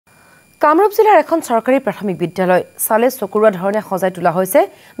কামৰূপ জিলাৰ এখন চৰকাৰী প্ৰাথমিক বিদ্যালয় চালে চকুৰুৱা ধৰণে সজাই তোলা হৈছে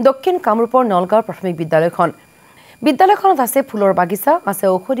দক্ষিণ কামৰূপৰ নলগাঁও প্ৰাথমিক বিদ্যালয়খন। বিদ্যালয়খনত আছে ফুলৰ বাগিচা, আছে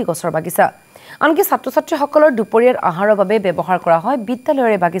ঔষধি গছৰ বাগিচা। আনকি ছাত্ৰ-ছাত্ৰীসকলৰ দুপৰীয়াৰ আহাৰৰ বাবে ব্যৱহাৰ কৰা হয়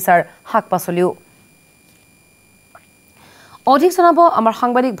বিদ্যালয়ৰ বাগিচাৰ শাক-পাচলিও। অধিক জনাব আমাৰ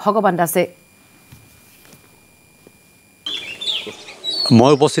সাংবাদিক ভগৱান দাসে।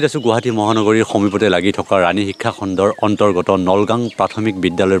 মই উপস্থিত আছোঁ গুৱাহাটী মহানগৰীৰ সমীপতে লাগি থকা ৰাণী শিক্ষা খণ্ডৰ অন্তৰ্গত নলগাঁও প্ৰাথমিক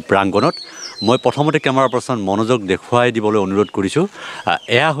বিদ্যালয়ৰ প্ৰাংগণত। মই প্ৰথমতে কেমেৰা পাৰ্চন মনোযোগ দেখুৱাই দিবলৈ অনুৰোধ কৰিছোঁ।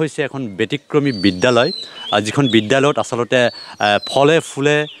 এয়া হৈছে এখন ব্যতিক্ৰমী বিদ্যালয়, যিখন বিদ্যালয়ত আচলতে ফলে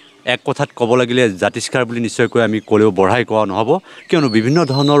ফুলে এক কথাত ক'ব লাগিলে জাতিষ্কাৰ বুলি নিশ্চয়কৈ আমি ক'লেও বঢ়াই কোৱা নহ'ব, কিয়নো বিভিন্ন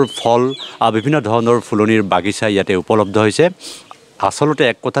ধৰণৰ ফল বিভিন্ন ধৰণৰ ফুলনিৰ বাগিচা ইয়াতে উপলব্ধ হৈছে। আচলতে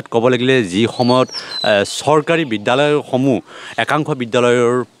এক কথাত ক'ব লাগিলে যি সময়ত চৰকাৰী বিদ্যালয়সমূহ একাংশ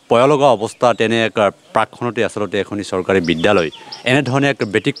বিদ্যালয়ৰ পয়লগা অৱস্থা, তেনে এক প্ৰাকখনতে আচলতে এখনি চৰকাৰী বিদ্যালয় এনেধৰণে এক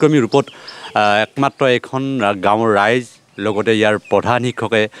ব্যতিক্ৰমী ৰূপত একমাত্ৰ এখন গাঁৱৰ ৰাইজ লগতে ইয়াৰ প্ৰধান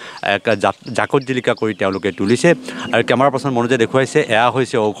শিক্ষকে এক জাকত জিলিকা কৰি তেওঁলোকে তুলিছে। আৰু কেমেৰা পাৰ্চন মনোজে দেখুৱাইছে এয়া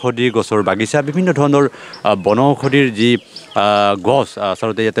হৈছে ঔষধি গছৰ বাগিচা। বিভিন্ন ধৰণৰ বনৌষধিৰ যি গছ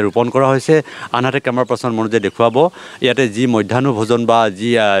আচলতে ইয়াতে ৰোপণ কৰা হৈছে। আনহাতে কেমেৰা পাৰ্চন মনোজে দেখুৱাব ইয়াতে যি মধ্যাহ্ন ভোজন বা যি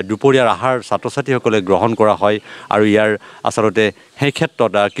দুপৰীয়াৰ আহাৰ ছাত্ৰ ছাত্ৰীসকলে গ্ৰহণ কৰা হয়, আৰু ইয়াৰ আচলতে সেই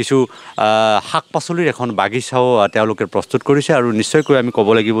ক্ষেত্ৰত কিছু শাক পাচলিৰ এখন বাগিচাও তেওঁলোকে প্ৰস্তুত কৰিছে। আৰু নিশ্চয়কৈ আমি ক'ব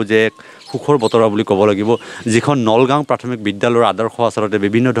লাগিব যে সুখৰ বতৰা বুলি ক'ব লাগিব, যিখন নলগাঁও প্ৰাথমিক বিদ্যালয়ৰ আদৰ্শ আচলতে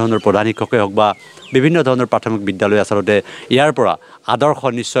বিভিন্ন ধৰণৰ প্ৰধান শিক্ষকে হওক বা বিভিন্ন ধৰণৰ প্ৰাথমিক বিদ্যালয় আচলতে ইয়াৰ পৰা আদৰ্শ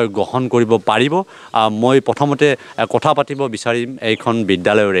নিশ্চয় গ্ৰহণ কৰিব পাৰিব। মই প্ৰথমতে কথা পাতিব বিচাৰিম এইখন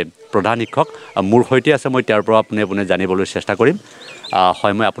বিদ্যালয়ৰে প্ৰধান শিক্ষক মোৰ সৈতে আছে, মই তেওঁৰ পৰা পোনে পোনে জানিবলৈ চেষ্টা কৰিম।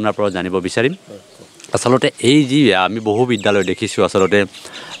 হয়, মই আপোনাৰ পৰা জানিব বিচাৰিম আচলতে এই যি আমি বহু বিদ্যালয় দেখিছোঁ, আচলতে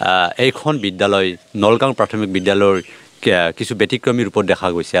এইখন বিদ্যালয় নলগাঁও প্ৰাথমিক বিদ্যালয়ৰ কিছু ব্যতিক্ৰমী ৰূপত দেখা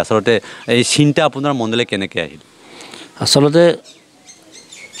গৈছে। আচলতে এই চিন্তা আপোনাৰ মনলৈ কেনেকৈ আহিল? আচলতে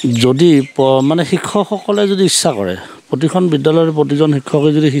যদি মানে শিক্ষকসকলে যদি ইচ্ছা কৰে, প্ৰতিখন বিদ্যালয়ৰ প্ৰতিজন শিক্ষকে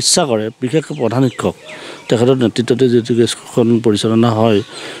যদি ইচ্ছা কৰে, বিশেষকৈ প্ৰধান শিক্ষক তেখেতৰ নেতৃত্বতে যিহেতু স্কুলখন পৰিচালনা হয়,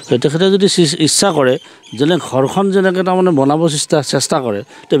 তেখেতে যদি ইচ্ছা কৰে যেনে ঘৰখন যেনেকৈ তাৰমানে বনাব চেষ্টা কৰে,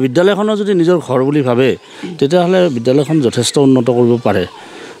 তে বিদ্যালয়খনৰ যদি নিজৰ ঘৰ বুলি ভাবে তেতিয়াহ'লে বিদ্যালয়খন যথেষ্ট উন্নত কৰিব পাৰে।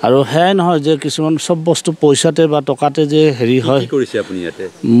 আৰু সেয়াই নহয় যে কিছুমান চব বস্তু পইচাতে বা টকাতে যে হেৰি হয়। কৰিছে আপুনি ইয়াতে?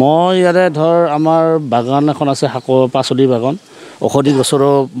 মই ইয়াতে ধৰ আমাৰ বাগান এখন আছে, পাচলি বাগান, ঔষধি গছৰো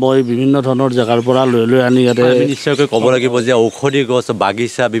মই বিভিন্ন ধৰণৰ জেগাৰ পৰা লৈ আনি ইয়াতে নিশ্চয়কৈ ক'ব লাগিব যে ঔষধি গছ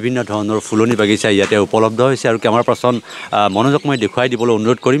বাগিচা, বিভিন্ন ধৰণৰ ফুলনি বাগিচা ইয়াতে উপলব্ধ হৈছে। আৰু কেমেৰা পাৰ্চন মনোযোগ মই দেখুৱাই দিবলৈ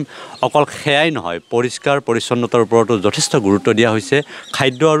অনুৰোধ কৰিম, অকল সেয়াই নহয়, পৰিষ্কাৰ পৰিচ্ছন্নতাৰ ওপৰতো যথেষ্ট গুৰুত্ব দিয়া হৈছে।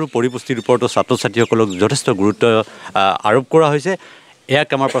 খাদ্য আৰু পৰিপুষ্টিৰ ওপৰতো ছাত্ৰ ছাত্ৰীসকলক যথেষ্ট গুৰুত্ব আৰোপ কৰা হৈছে। এয়া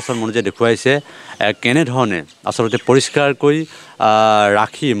কেমেৰা পাৰ্চন মনোজে দেখুৱাইছে কেনেধৰণে আচলতে পৰিষ্কাৰকৈ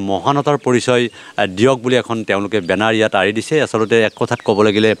ৰাখি মহানতাৰ পৰিচয় দিয়ক বুলি এখন তেওঁলোকে বেনাৰ ইয়াত আঁৰি দিছে। আচলতে এক কথাত ক'ব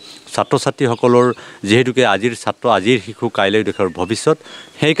লাগিলে ছাত্ৰ ছাত্ৰীসকলৰ যিহেতুকে আজিৰ ছাত্ৰ, আজিৰ শিশু কাইলৈ দেশৰ ভৱিষ্যত,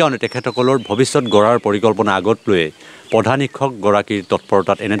 সেইকাৰণে তেখেতসকলৰ ভৱিষ্যত গঢ়াৰ পৰিকল্পনা আগত লৈয়ে প্ৰধান শিক্ষকগৰাকীৰ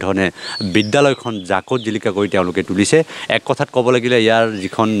তৎপৰতাত এনেধৰণে বিদ্যালয়খন জাকত জিলিকা কৰি তেওঁলোকে তুলিছে। এক কথাত ক'ব লাগিলে ইয়াৰ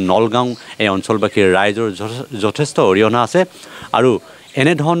যিখন নলগাঁও এই অঞ্চলবাসীৰ ৰাইজৰ যথেষ্ট অৰিহণা আছে। আৰু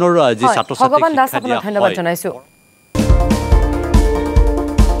এনেধৰণৰ যি ছাত্ৰ ছাত্ৰীক শিক্ষা দিয়া হয়। ধন্যবাদ জনাইছোঁ।